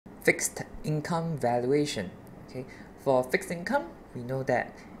fixed income valuation. Okay, for fixed income, we know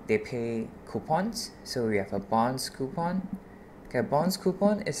that they pay coupons. So we have a bonds coupon. Okay, bonds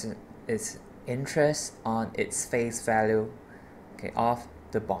coupon is interest on its face value, okay, of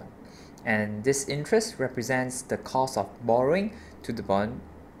the bond, and this interest represents the cost of borrowing to the bond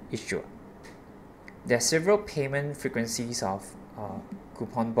issuer. There are several payment frequencies of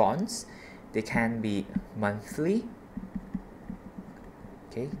coupon bonds. They can be monthly,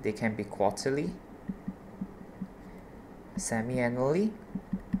 okay, they can be quarterly, semi-annually,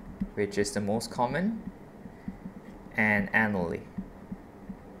 which is the most common, and annually.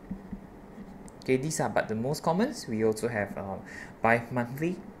 Okay, these are but the most commons. We also have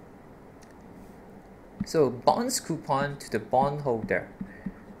bi-monthly. So bonds coupon to the bondholder,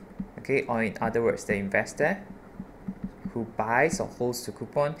 okay, or in other words, the investor who buys or holds the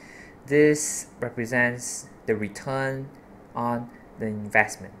coupon. This represents the return on the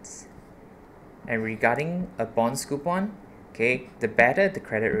investments. And regarding a bonds coupon, okay, the better the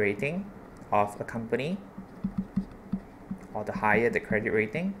credit rating of a company, or the higher the credit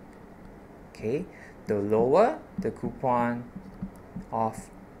rating, okay, the lower the coupon of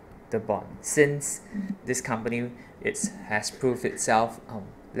the bond, since this company has proved itself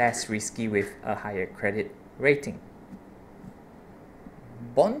less risky with a higher credit rating.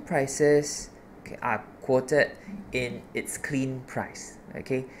 Bond prices, okay, are quoted in its clean price,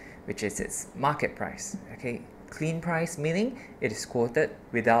 okay, which is its market price. Okay, clean price meaning it is quoted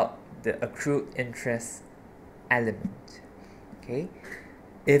without the accrued interest element. Okay,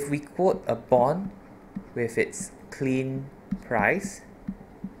 if we quote a bond with its clean price,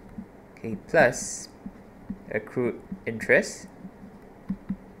 okay, plus accrued interest,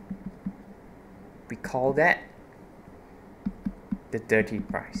 we call that the dirty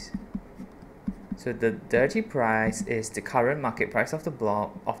price. So the dirty price is the current market price of the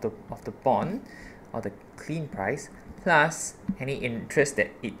bond, or the clean price, plus any interest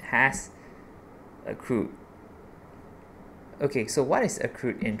that it has accrued. Okay, so what is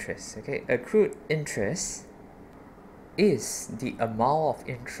accrued interest? Okay, accrued interest is the amount of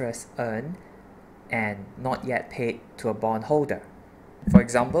interest earned and not yet paid to a bondholder. For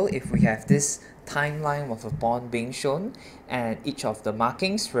example, if we have this timeline of a bond being shown and each of the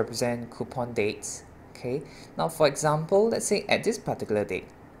markings represent coupon dates, okay, now for example, let's say at this particular date,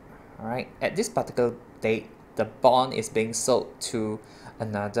 all right, at this particular date the bond is being sold to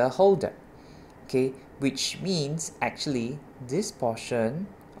another holder, okay, which means actually this portion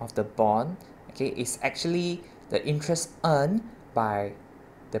of the bond, okay, is actually the interest earned by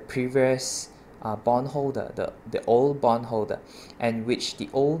the previous bondholder, the old bondholder, and which the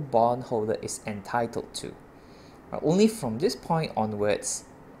old bondholder is entitled to. Only from this point onwards,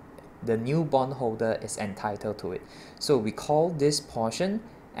 the new bondholder is entitled to it. So we call this portion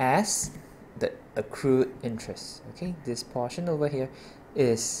as the accrued interest. Okay, this portion over here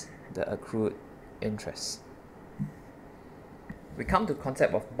is the accrued interest. We come to the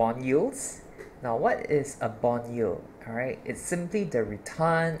concept of bond yields. Now, what is a bond yield? All right, it's simply the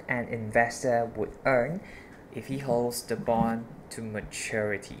return an investor would earn if he holds the bond to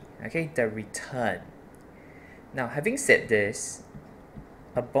maturity. Okay, the return. Now, having said this,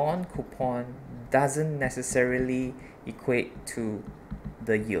 a bond coupon doesn't necessarily equate to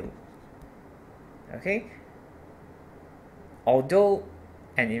the yield. Okay, although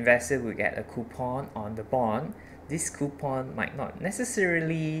an investor will get a coupon on the bond, this coupon might not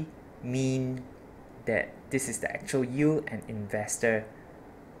necessarily mean that this is the actual yield an investor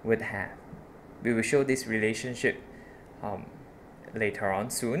would have. We will show this relationship later on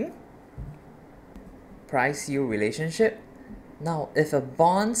soon. Price yield relationship. Now, if a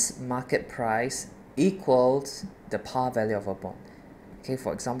bond's market price equals the par value of a bond, okay,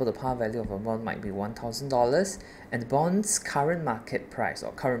 for example, the par value of a bond might be $1,000, and the bond's current market price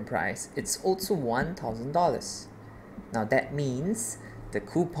or current price, it's also $1,000. Now that means the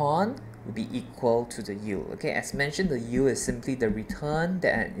coupon will be equal to the yield. Okay, as mentioned, the yield is simply the return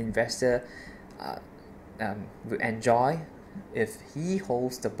that an investor will enjoy if he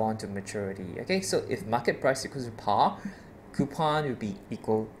holds the bond to maturity. Okay, so if market price equals to par, coupon will be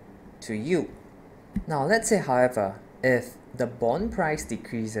equal to yield. Now let's say, however, if the bond price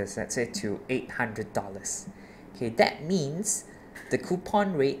decreases, let's say to $800, okay, that means the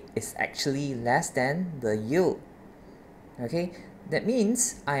coupon rate is actually less than the yield. Okay, that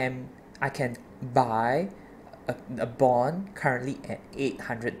means I can buy a bond currently at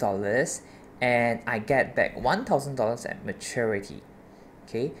 $800 and I get back $1,000 at maturity.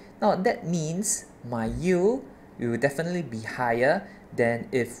 Okay, now that means my yield will definitely be higher than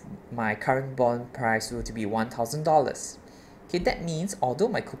if my current bond price were to be $1,000. Okay, that means although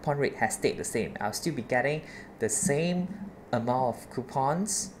my coupon rate has stayed the same, I'll still be getting the same amount of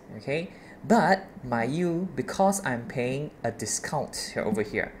coupons, okay, but my yield, because I'm paying a discount over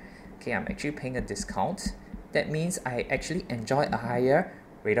here, okay, I'm actually paying a discount, that means I actually enjoy a higher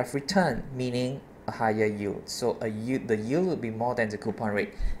rate of return, meaning a higher yield. So the yield will be more than the coupon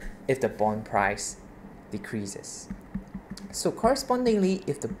rate if the bond price decreases. So correspondingly,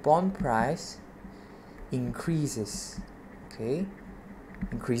 if the bond price increases, okay,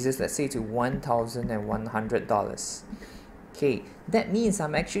 let's say to $1,100, okay, that means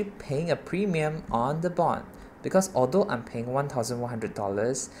I'm actually paying a premium on the bond, because although I'm paying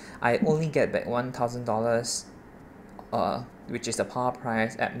 $1,100, I only get back $1,000, which is the par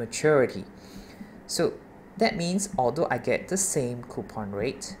price at maturity. So that means although I get the same coupon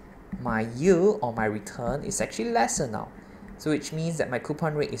rate, my yield or my return is actually lesser now. So which means that my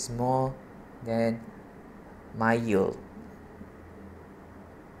coupon rate is more than my yield.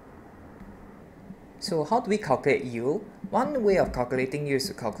 So how do we calculate yield? One way of calculating yield is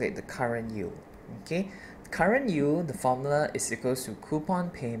to calculate the current yield. Okay, the current yield, the formula is equals to coupon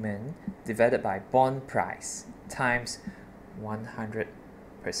payment divided by bond price times 100%.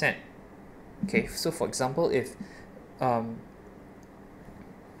 Okay, so for example, if I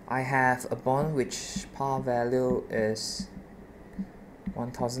have a bond which par value is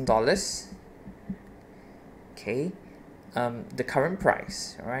 $1,000, okay, the current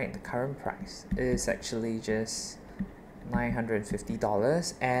price, alright, the current price is actually just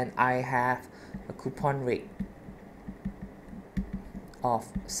 $950, and I have a coupon rate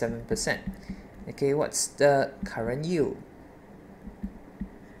of 7%. Okay, what's the current yield?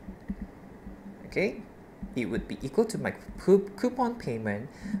 Okay, it would be equal to my coupon payment,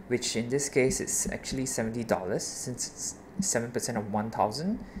 which in this case is actually $70, since it's 7% of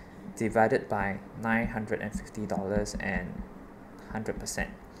 1,000 divided by $950 and 100%.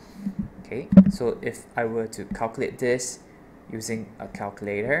 Okay, so if I were to calculate this using a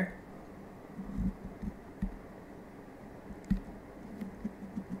calculator,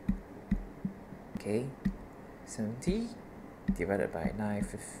 okay, 70 divided by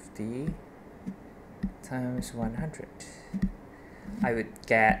 950 times 100, I would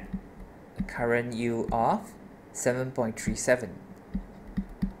get a current yield of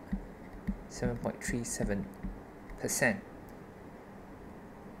 7.37%.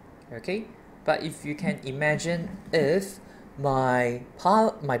 Okay, but if you can imagine, if my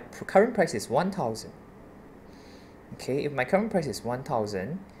current price is 1,000, okay, if my current price is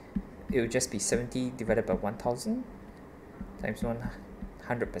 1,000, it would just be 70 divided by 1,000 times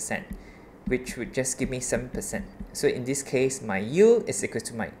 100%, which would just give me 7%. So in this case, my yield is equal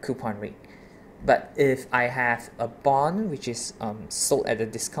to my coupon rate. But if I have a bond which is sold at a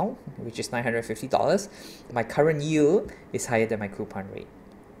discount, which is $950, my current yield is higher than my coupon rate.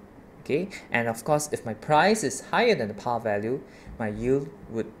 Okay, and of course, if my price is higher than the par value, my yield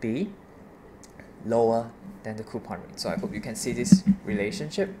would be lower than the coupon rate. So I hope you can see this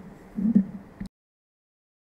relationship.